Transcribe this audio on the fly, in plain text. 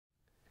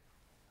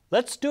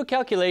Let's do a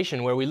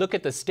calculation where we look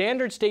at the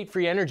standard state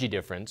free energy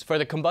difference for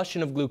the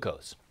combustion of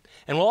glucose.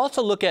 And we'll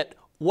also look at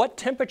what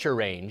temperature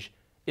range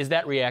is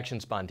that reaction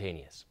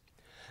spontaneous.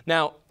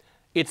 Now,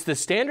 it's the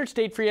standard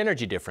state free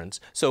energy difference.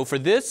 So for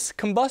this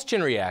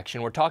combustion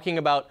reaction, we're talking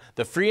about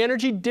the free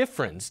energy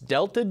difference,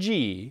 delta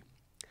G,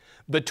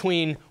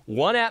 between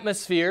 1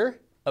 atmosphere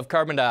of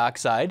carbon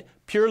dioxide,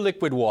 pure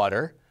liquid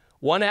water,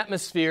 1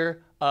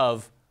 atmosphere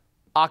of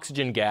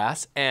oxygen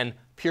gas, and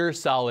pure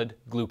solid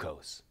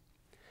glucose.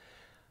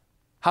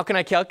 How can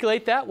I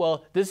calculate that?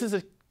 Well, this is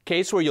a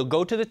case where you'll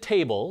go to the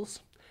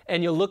tables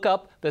and you'll look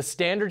up the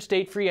standard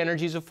state free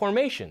energies of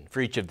formation for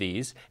each of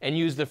these and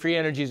use the free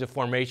energies of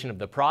formation of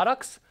the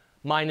products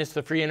minus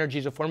the free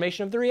energies of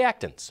formation of the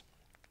reactants.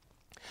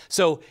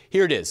 So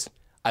here it is.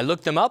 I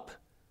looked them up.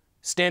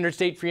 Standard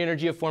state free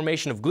energy of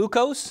formation of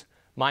glucose,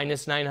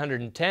 minus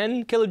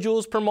 910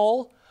 kilojoules per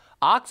mole.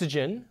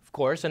 Oxygen, of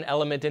course, an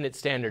element in its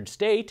standard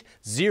state,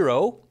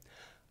 0.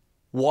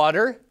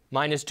 Water,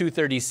 minus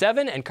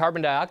 237, and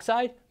carbon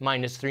dioxide,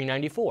 minus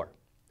 394.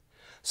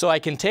 So I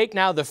can take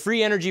now the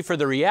free energy for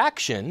the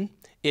reaction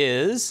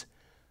is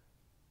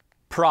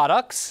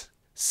products,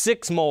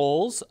 6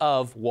 moles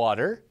of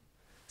water,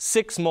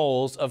 6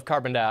 moles of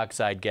carbon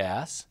dioxide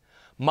gas,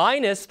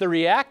 minus the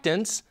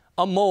reactants,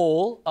 a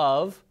mole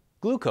of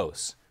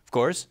glucose. Of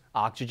course,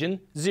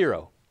 oxygen,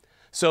 0.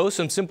 So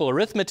some simple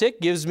arithmetic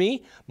gives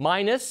me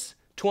minus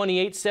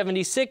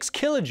 2876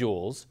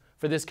 kilojoules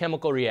for this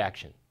chemical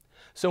reaction.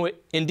 So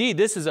indeed,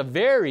 this is a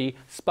very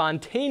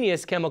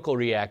spontaneous chemical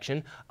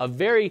reaction, a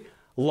very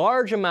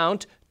large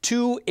amount,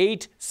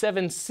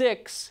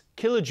 2876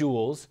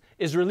 kilojoules,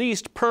 is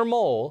released per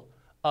mole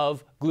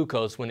of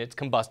glucose when it's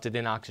combusted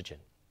in oxygen.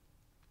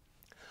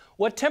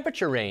 What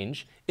temperature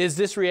range is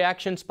this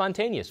reaction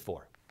spontaneous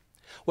for?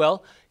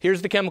 Well,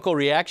 here's the chemical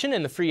reaction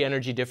and the free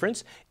energy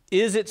difference.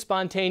 Is it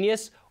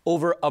spontaneous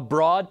over a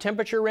broad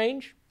temperature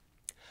range?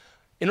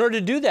 In order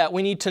to do that,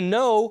 we need to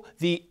know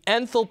the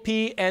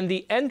enthalpy and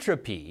the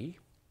entropy.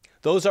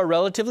 Those are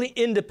relatively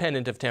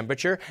independent of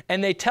temperature,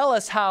 and they tell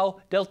us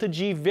how delta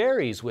G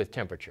varies with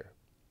temperature.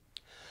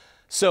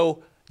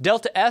 So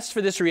delta S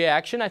for this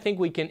reaction, I think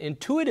we can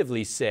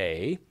intuitively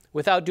say,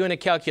 without doing a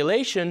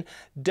calculation,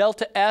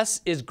 delta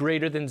S is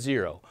greater than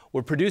 0.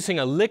 We're producing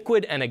a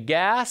liquid and a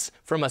gas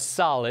from a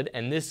solid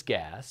and this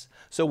gas,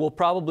 so we'll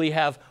probably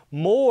have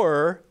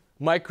more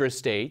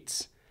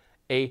microstates,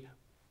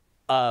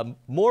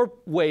 more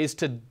ways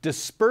to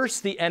disperse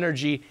the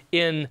energy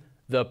in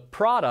the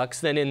products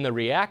than in the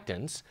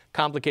reactants,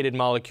 complicated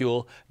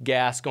molecule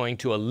gas going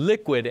to a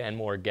liquid and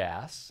more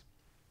gas.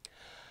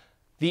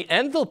 The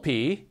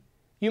enthalpy,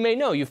 you may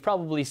know, you've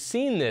probably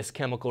seen this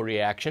chemical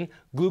reaction,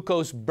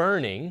 glucose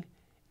burning.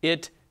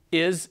 It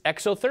is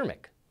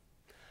exothermic.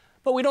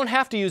 But we don't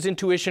have to use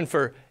intuition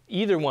for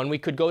either one. We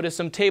could go to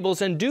some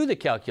tables and do the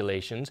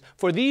calculations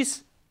for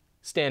these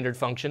standard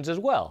functions as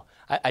well.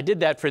 I did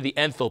that for the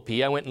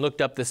enthalpy. I went and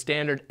looked up the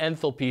standard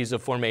enthalpies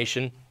of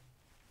formation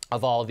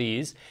of all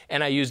these,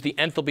 and I used the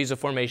enthalpies of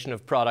formation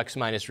of products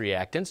minus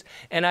reactants,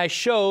 and I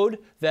showed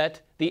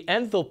that the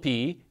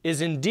enthalpy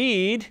is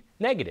indeed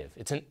negative.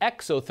 It's an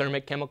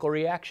exothermic chemical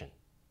reaction.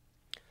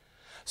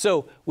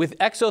 So with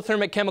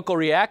exothermic chemical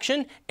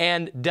reaction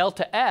and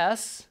delta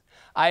S,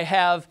 I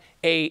have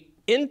an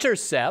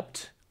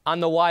intercept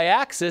on the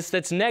y-axis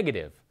that's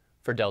negative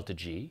for delta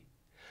G.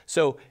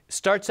 So it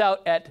starts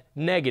out at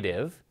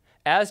negative.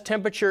 As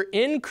temperature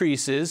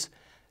increases,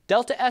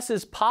 delta S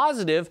is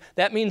positive.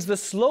 That means the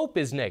slope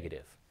is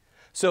negative.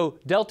 So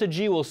delta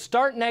G will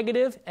start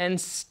negative and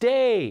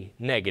stay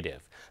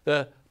negative.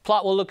 The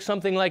plot will look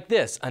something like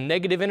this, a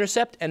negative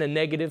intercept and a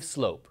negative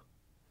slope.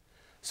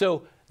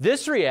 So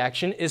this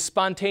reaction is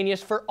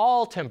spontaneous for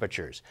all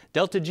temperatures.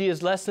 Delta G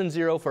is less than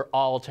 0 for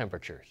all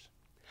temperatures.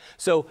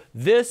 So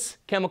this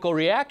chemical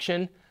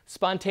reaction,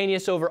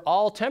 spontaneous over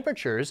all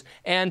temperatures,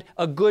 and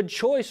a good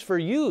choice for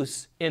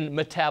use in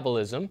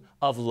metabolism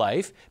of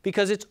life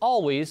because it's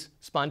always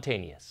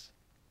spontaneous.